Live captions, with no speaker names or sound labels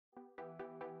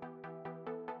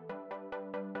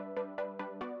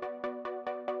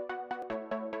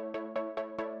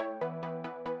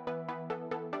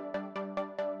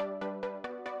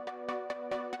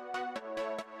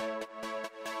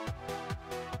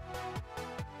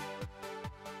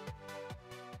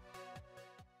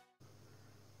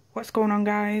What's going on,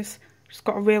 guys? Just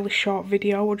got a really short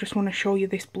video. I just want to show you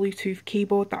this Bluetooth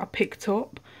keyboard that I picked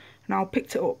up. Now I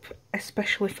picked it up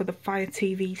especially for the Fire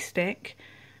TV stick.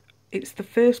 It's the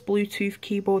first Bluetooth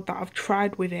keyboard that I've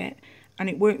tried with it and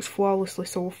it works flawlessly,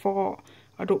 so I thought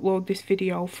I'd upload this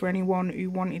video for anyone who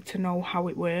wanted to know how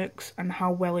it works and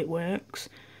how well it works.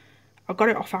 I got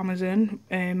it off Amazon.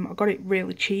 I got it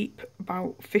really cheap,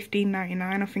 about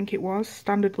 $15.99 I think it was.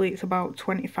 Standardly it's about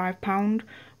 £25,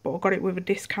 but I got it with a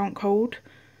discount code.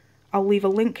 I'll leave a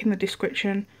link in the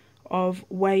description of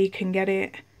where you can get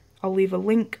it. I'll leave a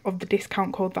link of the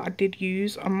discount code that I did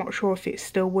use. I'm not sure if it's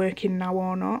still working now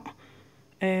or not.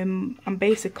 And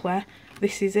basically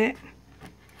this is it.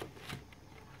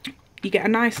 You get a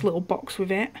nice little box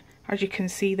with it. As you can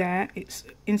see there, it's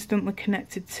instantly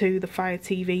connected to the Fire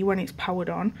TV when it's powered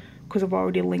on, because I've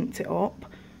already linked it up.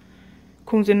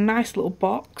 Comes in a nice little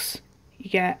box. You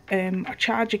get a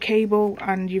charger cable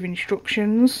and your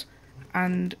instructions,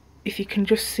 and if you can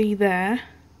just see there,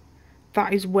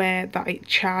 that is where it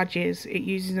charges. It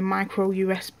uses a micro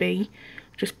USB.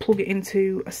 Just plug it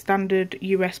into a standard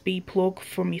USB plug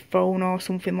from your phone or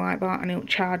something like that and it'll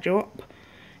charge up.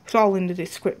 It's all in the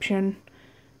description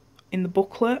in the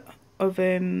booklet of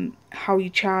how you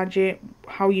charge it,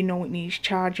 how you know it needs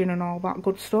charging and all that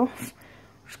good stuff.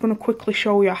 I'm just going to quickly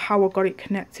show you how I got it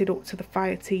connected up to the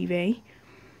Fire TV.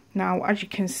 Now as you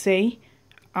can see,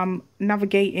 I'm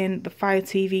navigating the Fire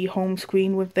TV home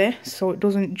screen with this, so it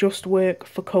doesn't just work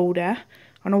for Coda.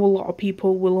 I know a lot of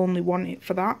people will only want it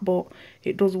for that, but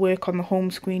it does work on the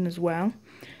home screen as well.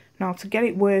 Now to get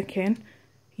it working,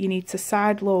 you need to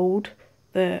side load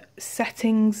the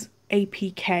settings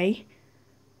APK,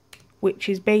 which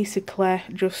is basically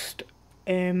just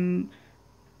the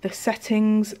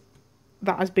settings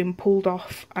that has been pulled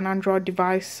off an Android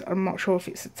device. I'm not sure if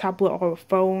it's a tablet or a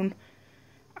phone,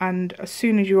 and as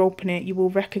soon as you open it you will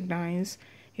recognise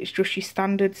it's just your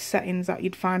standard settings that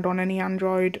you'd find on any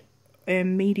Android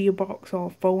media box or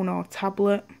phone or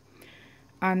tablet.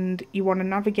 And you want to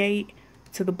navigate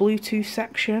to the Bluetooth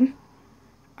section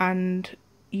and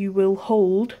you will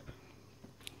hold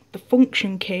the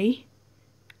function key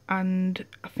and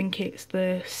I think it's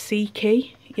the C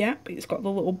key. Yep, it's got the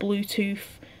little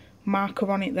Bluetooth marker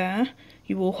on it there.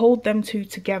 You will hold them two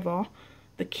together.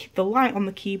 The light on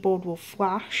the keyboard will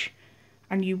flash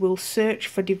and you will search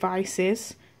for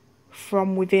devices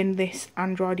from within this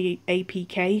Android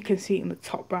APK. You can see it in the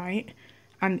top right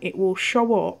and it will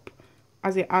show up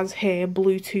as it has here,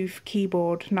 Bluetooth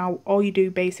keyboard. Now all you do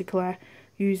basically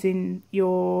using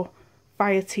your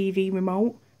Fire TV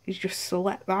remote is just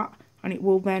select that and it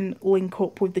will then link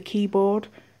up with the keyboard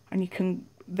and you can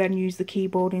then use the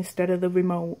keyboard instead of the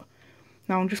remote.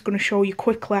 Now I'm just going to show you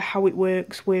quickly how it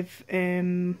works with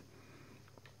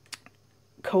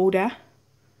Coda.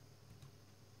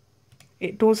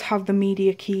 It does have the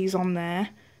media keys on there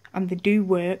and they do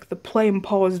work. The play and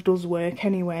pause does work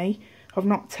anyway. I've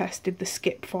not tested the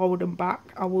skip forward and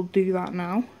back. I will do that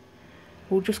now.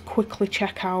 We'll just quickly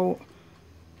check out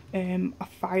a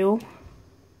file.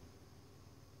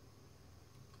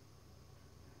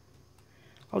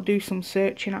 I'll do some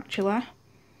searching actually.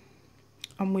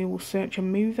 And we will search a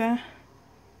movie.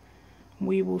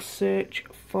 We will search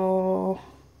for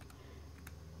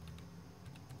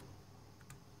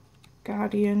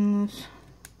Guardians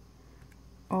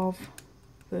of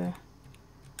the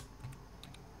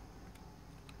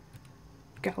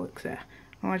Galaxy.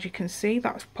 Now as you can see,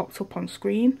 that's popped up on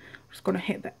screen. I'm just going to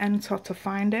hit the enter to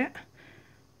find it.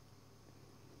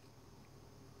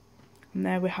 And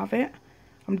there we have it.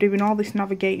 I'm doing all this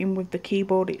navigating with the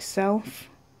keyboard itself.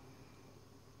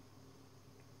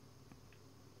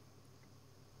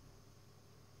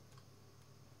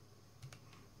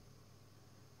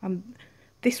 And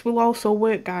this will also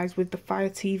work, guys, with the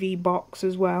Fire TV box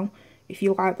as well. If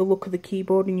you like the look of the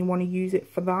keyboard and you want to use it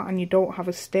for that and you don't have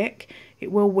a stick,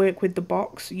 it will work with the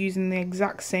box using the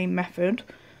exact same method.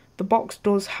 The box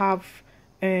does have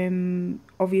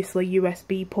obviously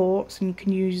USB ports and you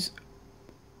can use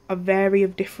a variety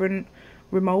of different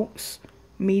remotes,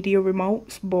 media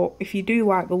remotes, but if you do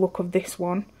like the look of this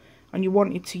one and you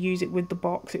wanted to use it with the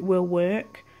box, it will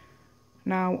work.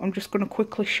 Now I'm just going to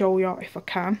quickly show you if I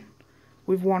can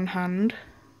with one hand.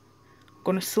 I'm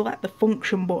going to select the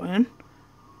function button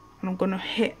and I'm going to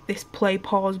hit this play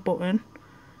pause button.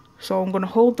 So I'm going to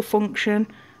hold the function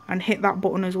and hit that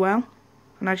button as well,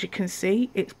 and as you can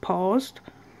see it's paused.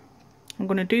 I'm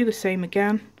going to do the same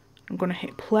again. I'm going to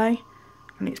hit play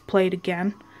and it's played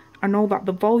again. I know that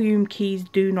the volume keys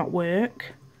do not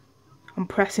work. I'm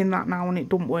pressing that now and it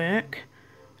doesn't work.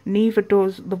 Neither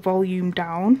does the volume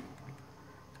down.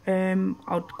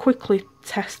 I'll quickly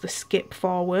test the skip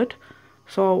forward.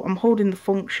 So I'm holding the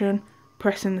function,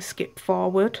 pressing the skip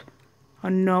forward,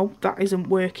 and no, that isn't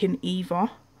working either.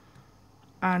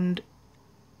 And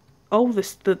oh, the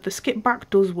skip back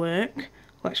does work.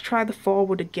 Let's try the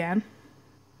forward again.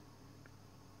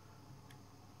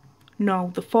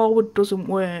 No, the forward doesn't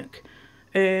work.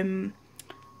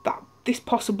 This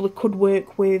possibly could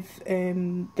work with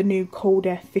the new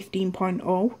Kodi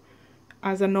 15.0,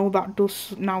 as I know that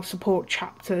does now support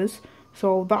chapters,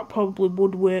 so that probably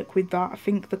would work with that. I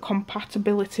think the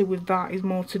compatibility with that is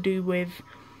more to do with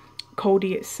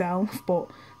Kodi itself, but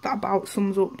that about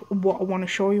sums up what I want to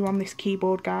show you on this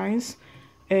keyboard, guys.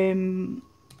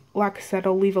 Like I said,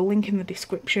 I'll leave a link in the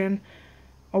description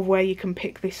of where you can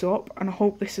pick this up, and I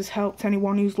hope this has helped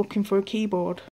anyone who's looking for a keyboard.